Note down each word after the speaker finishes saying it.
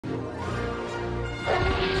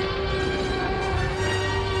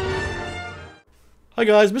Hi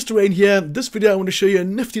guys, Mr. Rain here. This video I want to show you a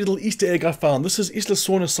nifty little Easter egg I found. This is Isla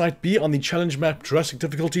Sorna Site B on the challenge map Jurassic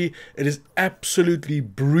difficulty. It is absolutely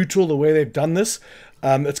brutal the way they've done this.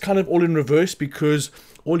 It's kind of all in reverse because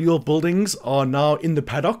all your buildings are now in the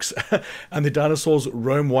paddocks and the dinosaurs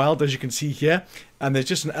roam wild, as you can see here. And there's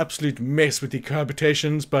just an absolute mess with the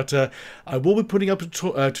cohabitations, but I will be putting up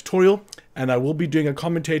a tutorial, and I will be doing a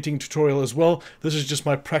commentating tutorial as well. This is just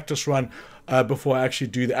my practice run before I actually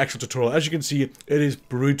do the actual tutorial. As you can see, it is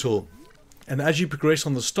brutal. And as you progress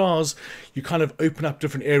on the stars, you kind of open up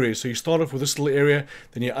different areas. So you start off with this little area,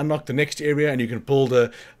 then you unlock the next area, and you can build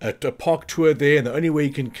a park tour there. And the only way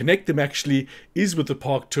you can connect them actually is with the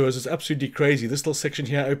park tours. It's absolutely crazy. This little section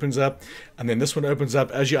here opens up, and then this one opens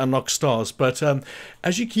up as you unlock stars. But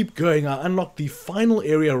as you keep going, I unlocked the final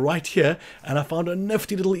area right here, and I found a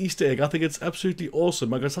nifty little Easter egg. I think it's absolutely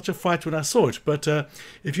awesome. I got such a fright when I saw it. But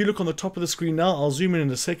if you look on the top of the screen now, I'll zoom in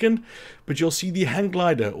a second, but you'll see the hang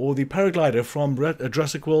glider or the paraglider from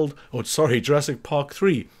Jurassic Park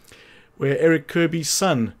 3, where Eric Kirby's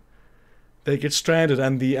son, they get stranded,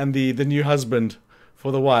 and the new husband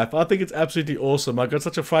for the wife. I think it's absolutely awesome. I got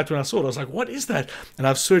such a fright when I saw it. I was like, what is that? And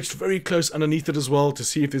I've searched very close underneath it as well to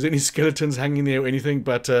see if there's any skeletons hanging there or anything,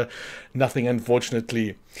 but nothing,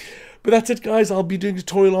 unfortunately. But that's it, guys. I'll be doing a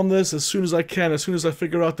tutorial on this as soon as I can. As soon as I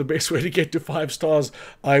figure out the best way to get to 5 stars,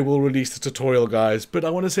 I will release the tutorial, guys. But I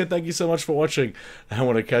want to say thank you so much for watching. I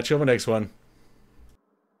want to catch you on the next one.